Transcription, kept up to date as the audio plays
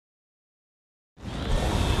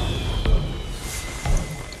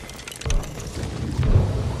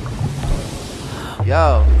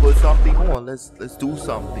Yo, put something on. Let's do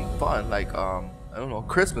something fun, like I don't know,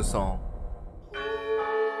 Christmas song.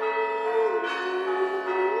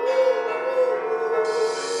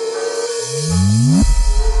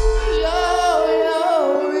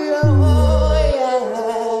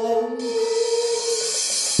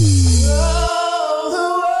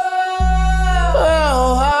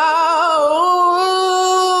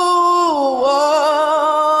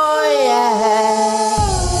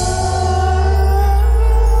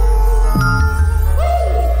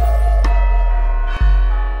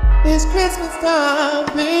 It's Christmas time,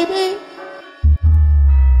 baby.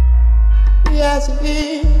 Yes, it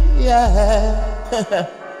is, yeah.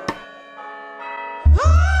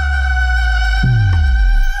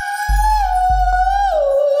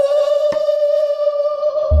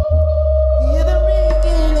 Hear the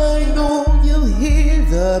ringing, I know you hear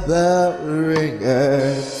the bell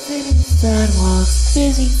ringing.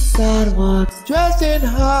 Busy sidewalks, dressed in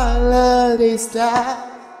holiday style.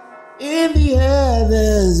 In the air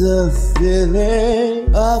there's a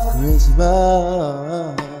feeling of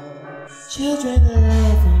Christmas. Children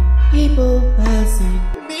laughing, people passing,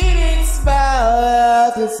 meeting smile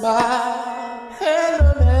after smile. And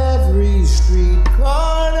on every street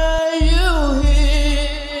corner you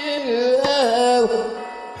hear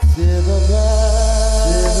silver bells, silver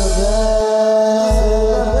bells,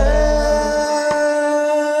 silver bells.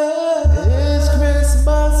 It's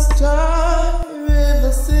Christmas time in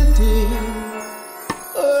the city.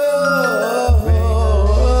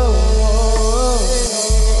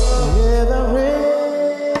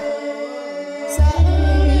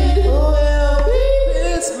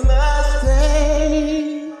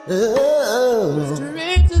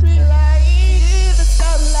 Streets will be light in the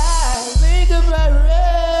sunlight, make a bright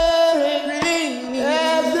red green.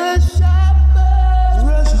 As the shoppers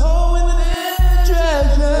rush home with their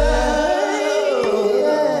treasure.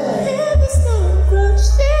 In the snow crunch,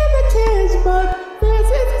 cemeteries, but this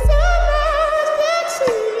is so much to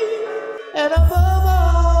see. And above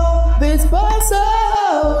all, this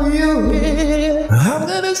bustle you hear, I'm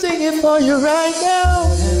gonna sing it for you right now.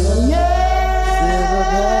 Yeah.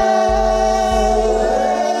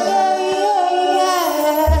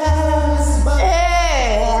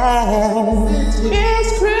 It's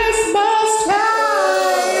Christmas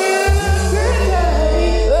time.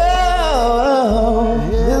 Oh,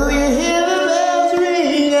 do you hear the bells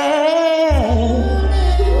ringing?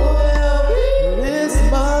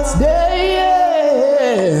 Christmas Day.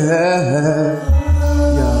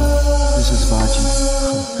 Yo, this is Vaji.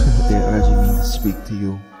 They're urging me to speak to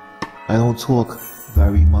you. I don't talk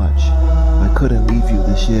very much. I couldn't leave you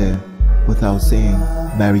this year without saying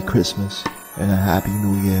Merry Christmas and a Happy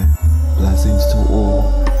New Year. Blessings to all.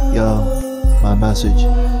 Yo, my message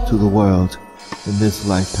to the world in this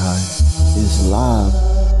lifetime is love.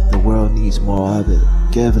 The world needs more of it.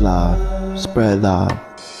 Give love, spread love,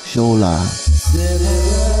 show love.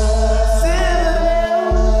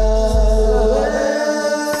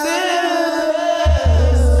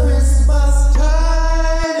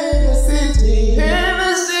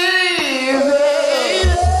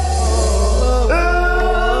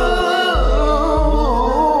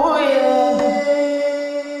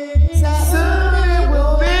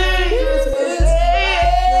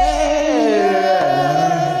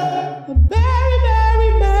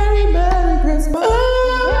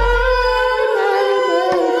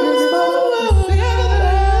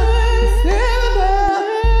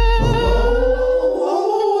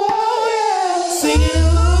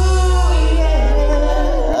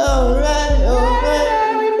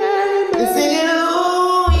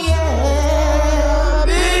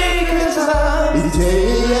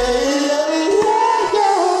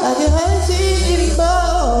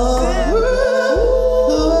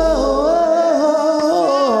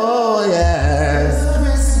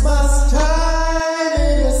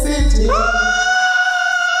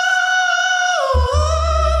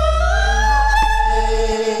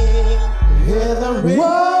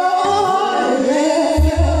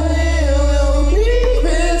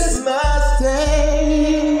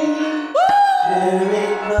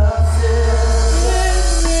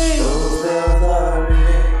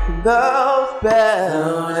 Those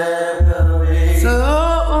bells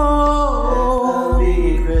soon be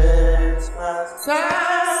Christmas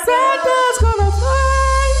time. Santa's gonna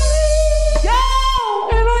find me, yo,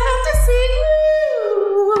 and I have to see you.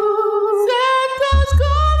 Santa's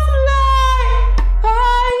gonna fly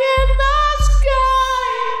high in the sky,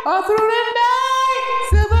 all through the night.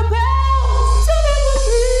 Silver bells, so it will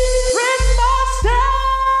be Christmas time.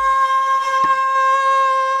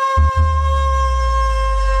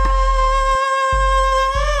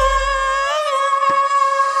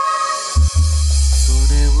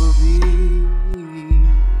 Happy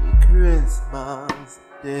Christmas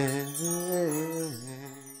Day.